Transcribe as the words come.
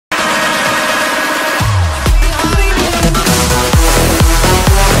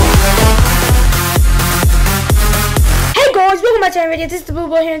what's our video? This is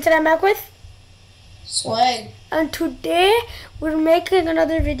TheBlueBull here, and today I'm back with Swag. And today we're making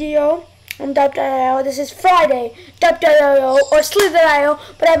another video on Diep.io. This is Friday, Diep.io or Sleep.io,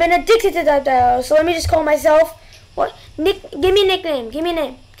 but I've been addicted to Diep.io, so let me just call myself what? Give me a nickname. Give me a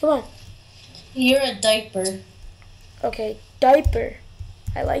name. Come on. You're a diaper. Okay, diaper.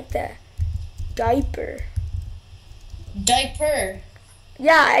 I like that. Diaper. Diaper.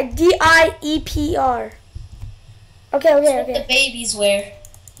 Yeah, D-I-E-P-R. Okay. What the babies wear.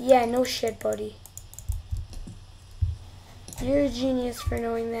 Yeah, no shit, buddy. You're a genius for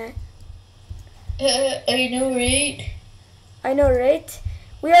knowing that. I know, right? I know, right?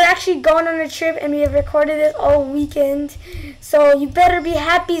 We are actually going on a trip, and we have recorded this all weekend. So you better be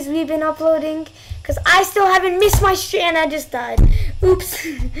happy as we've been uploading, because I still haven't missed my streak, and I just died. Oops.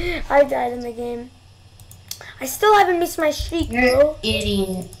 I died in the game. I still haven't missed my streak, bro. You're an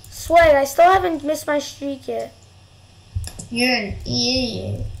idiot. Swag, I still haven't missed my streak yet. You're an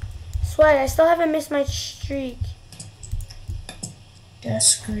idiot. Swag, I still haven't missed my streak.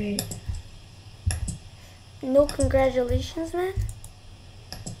 That's great. No congratulations, man.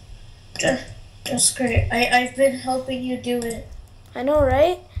 That's great. I've been helping you do it. I know,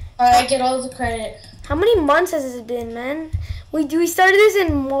 right? I get all the credit. How many months has it been, man? We started this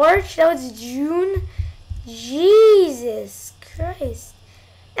in March. That was June. Jesus Christ.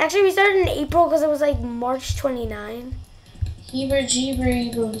 Actually, we started in April because it was like March 29. Heber Jeeber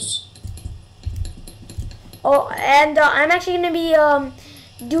Eagles. Oh, and I'm actually going to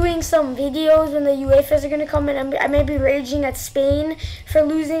be doing some videos when the UEFAs are going to come in. I may be raging at Spain for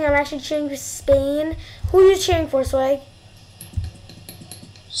losing. I'm actually cheering for Spain. Who are you cheering for, Swag?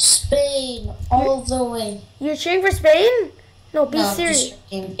 Spain, all the way. You're cheering for Spain? No, be No, serious.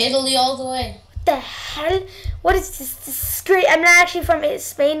 Italy all the way. What the hell? What is this? This is great. I'm not actually from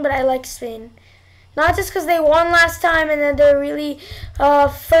Spain, but I like Spain. Not just because they won last time and that they're really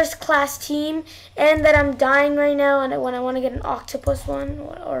first-class team, and that I'm dying right now and when I want to get an octopus one,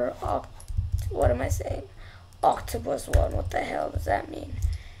 or what am I saying? Octopus one. What the hell does that mean?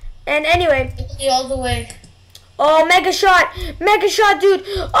 And anyway. Italy all the way. Oh, mega shot, dude.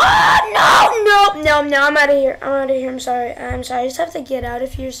 Oh, no, I'm out of here. I'm sorry. I just have to get out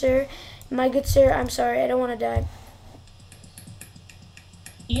of here, sir. My good sir, I'm sorry. I don't want to die.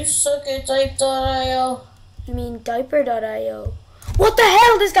 You suck at Diep.io. You mean diaper.io? What the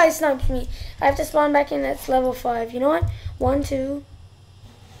hell? This guy sniped me. I have to spawn back in. That's level 5. You know what? 1, 2.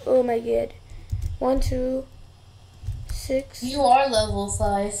 Oh my god. 1, 2, 6. You are level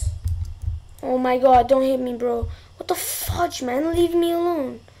 5. Oh my god, don't hit me, bro. What the fudge, man? Leave me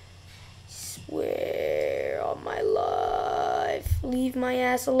alone. Swear on my life. Leave my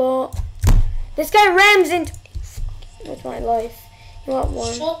ass alone. This guy rams into me with my life. You want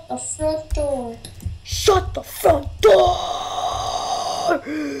one? Shut the front door. Shut the front door!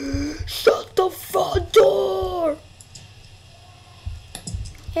 Shut the front door!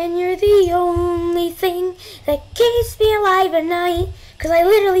 And you're the only thing that keeps me alive at night. Cause I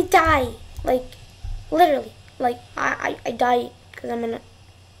literally die. Literally. I die because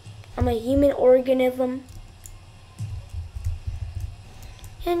I'm a human organism.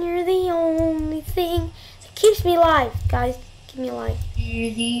 And you're the only thing that keeps me alive, guys. Keep me alive.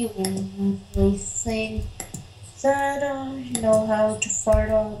 You're the only thing that I know how to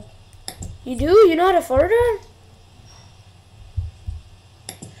fart on. You do? You know how to fart on?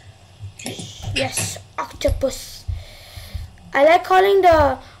 Yes, octopus. I like calling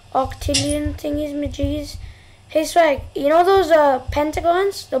the octillion thingies majiggies. Hey Swag, you know those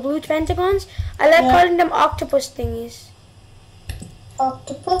pentagons, the blue pentagons? I like calling them octopus thingies.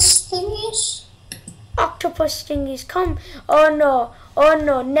 Octopus thingies? Octopus thingies, come. Oh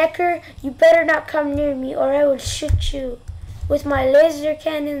no, Necker, you better not come near me or I will shoot you with my laser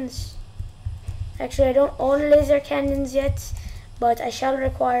cannons. Actually, I don't own laser cannons yet, but I shall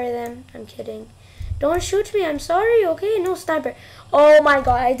require them. I'm kidding. Don't shoot me, I'm sorry, okay? No sniper. Oh my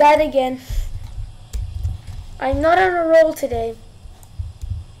god, I died again. I'm not on a roll today.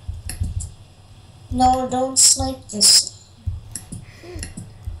 No, don't snipe this.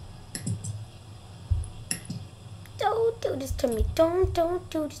 Don't do this to me. Don't do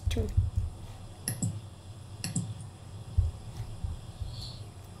this to me.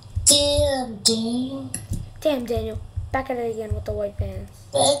 Damn, Daniel. Damn, Daniel. Back at it again with the white pants.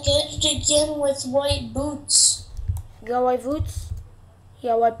 Back at it again with white boots. You got white boots? You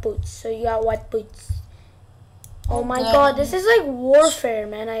got white boots. So you got white boots. Oh my god, this is like warfare,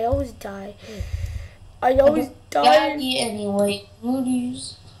 man. I always die. I always die. Yeah, any white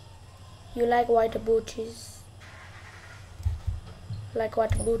booties. You like white booties? Like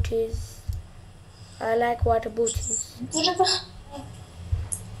white booties? I like white booties.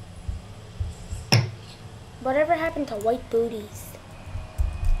 Whatever happened to white booties?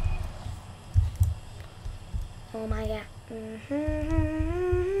 Oh my god.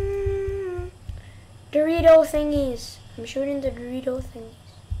 Dorito thingies. I'm shooting the Dorito thingies.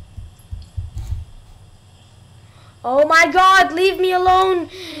 Oh my god, leave me alone.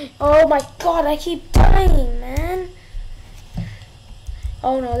 Oh my god, I keep dying, man.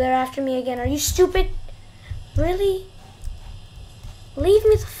 Oh no, they're after me again. Are you stupid? Really? Leave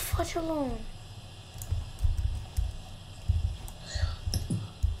me the fudge alone.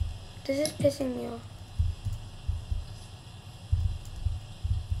 This is pissing me off.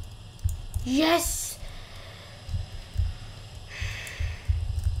 Yes!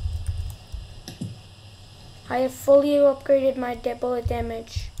 I have fully upgraded my bullet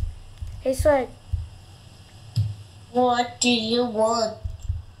damage. Hey Swag. What do you want?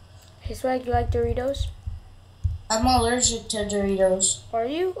 Hey Swag, you like Doritos? I'm allergic to Doritos. Are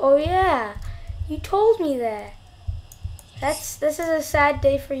you? Oh yeah. You told me that. This is a sad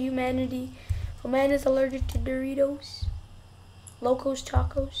day for humanity. A man is allergic to Doritos. Locos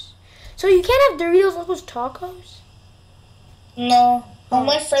Tacos. So you can't have Doritos Locos Tacos? No. All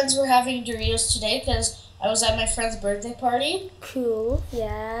my friends were having Doritos today because I was at my friend's birthday party. Cool,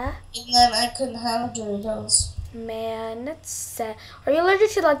 yeah. And then I couldn't have Doritos. Man, that's sad. Are you allergic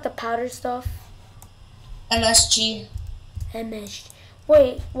to like the powder stuff? MSG. MSG.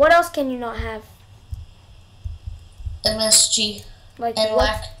 Wait, what else can you not have? MSG. Like and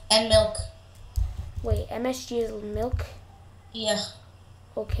what? And milk. Wait, MSG is milk? Yeah.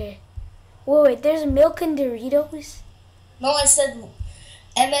 Okay. Wait, there's milk in Doritos? No, I said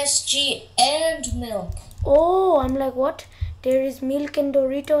MSG and milk. Oh, I'm like, what? There is milk in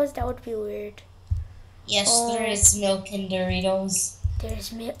Doritos? That would be weird. Yes, there is milk in Doritos.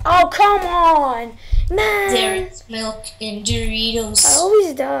 There's milk. Oh, come on! Man! There is milk in Doritos. I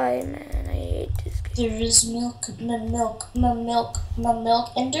always die, man. I hate this game. There is milk in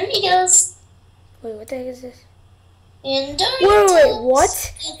Doritos. Wait, what the heck is this? In Doritos. Wait,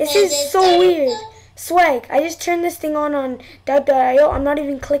 what? This is so weird. Swag, I just turned this thing on Diep.io. I'm not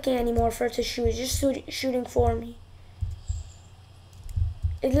even clicking anymore for it to shoot. It's just shooting for me.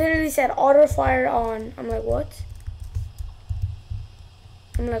 It literally said auto fire on. I'm like, what?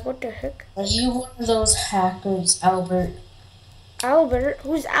 I'm like, what the heck? Are you one of those hackers, Albert? Albert?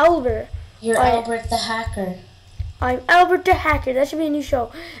 Who's Albert? You're Albert the hacker. I'm Albert the hacker. That should be a new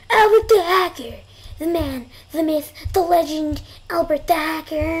show. Albert the hacker. The man, the myth, the legend, Albert the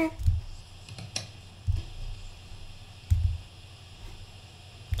hacker.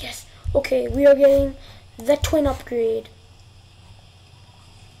 Yes. Okay, we are getting the twin upgrade.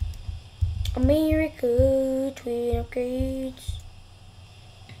 America twin upgrades.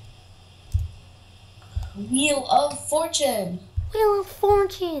 Wheel of Fortune. Wheel of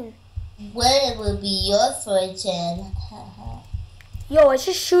Fortune. What will be your fortune? Yo, it's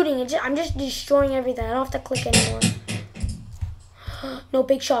just shooting. I'm just destroying everything. I don't have to click anymore. No,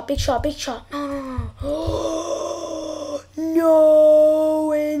 big shot, big shot, big shot. No.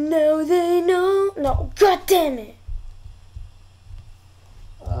 No, and now they know. No, god damn it.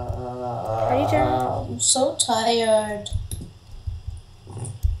 Are you turning? I'm so tired.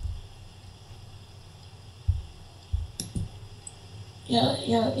 Yeah.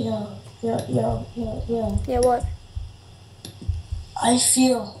 Yeah, what? I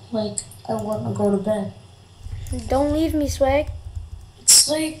feel like I want to go to bed. Don't leave me, Swag. It's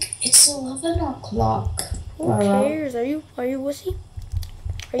like, it's 11 o'clock. Who cares? Are you wussy?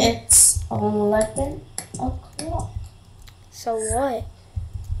 It's 11 o'clock. So what?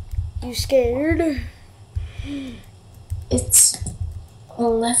 You scared? It's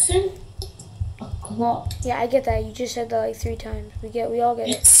 11 o'clock. Yeah, I get that. You just said that like 3 times. We all get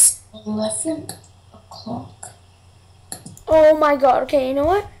it. It's 11 o'clock. Oh my god. Okay, you know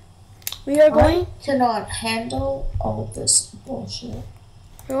what? We are going. I cannot handle all this bullshit.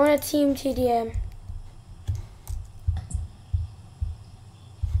 I want a team TDM.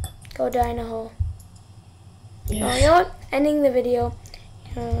 Go die in a hole. Yeah. Oh, you know what? Ending the video.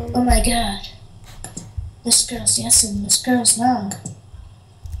 Oh my god. This girl's yes and this girl's no.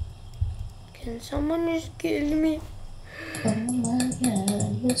 Can someone just kill me? Oh my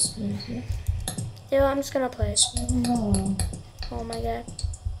god, this girl's yes. Yeah, I'm just gonna play. No. Oh my god.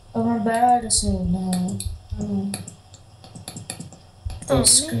 Oh my god, this girl no.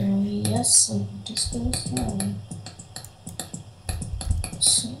 This girl yes and this girl's no.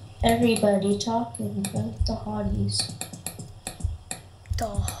 So everybody talking about the hotties. The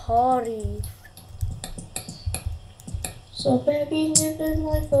hotties. So baby, living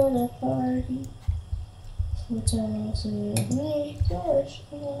life on a party. So tell us make your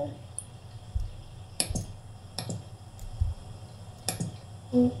story.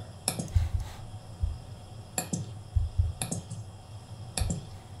 I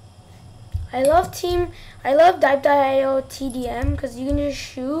love Diep.io TDM because you can just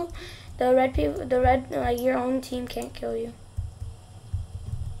shoot the red people. The red, like your own team can't kill you,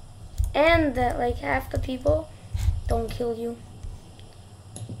 and that like half the people don't kill you,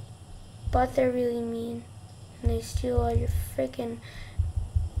 but they're really mean and they steal all your freaking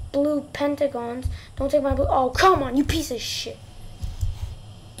blue pentagons. Don't take my blue. Oh come on, you piece of shit!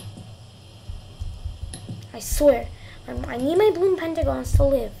 I swear, I need my blue pentagons to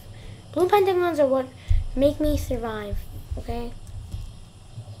live. Blue pentagons are what make me survive, okay?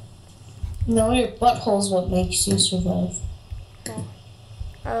 No, your butthole's what makes you survive.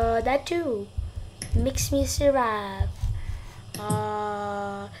 That too makes me survive.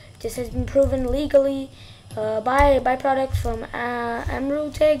 This has been proven legally by byproduct from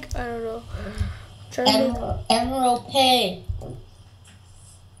Emerald Tag. I don't know. Emerald Pay.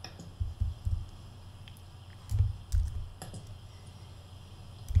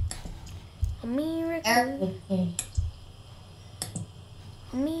 A miracle. A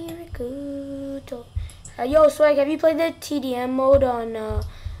miracle. Yo, Swag, have you played the TDM mode on,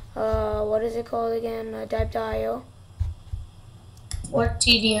 what is it called again? Diep.io? What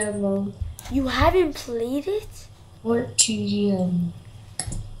TDM mode? You haven't played it? What TDM?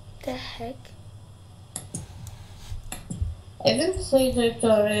 The heck? I haven't played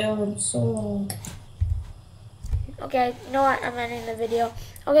Diep.io in so long. Okay, you know what? I'm ending the video.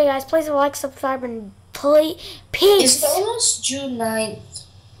 Okay, guys, please like, subscribe, and play. Peace! It's almost June 9th.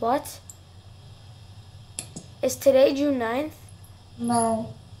 What? Is today June 9th?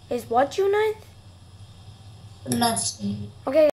 No. Is what June 9th? Nothing. Okay.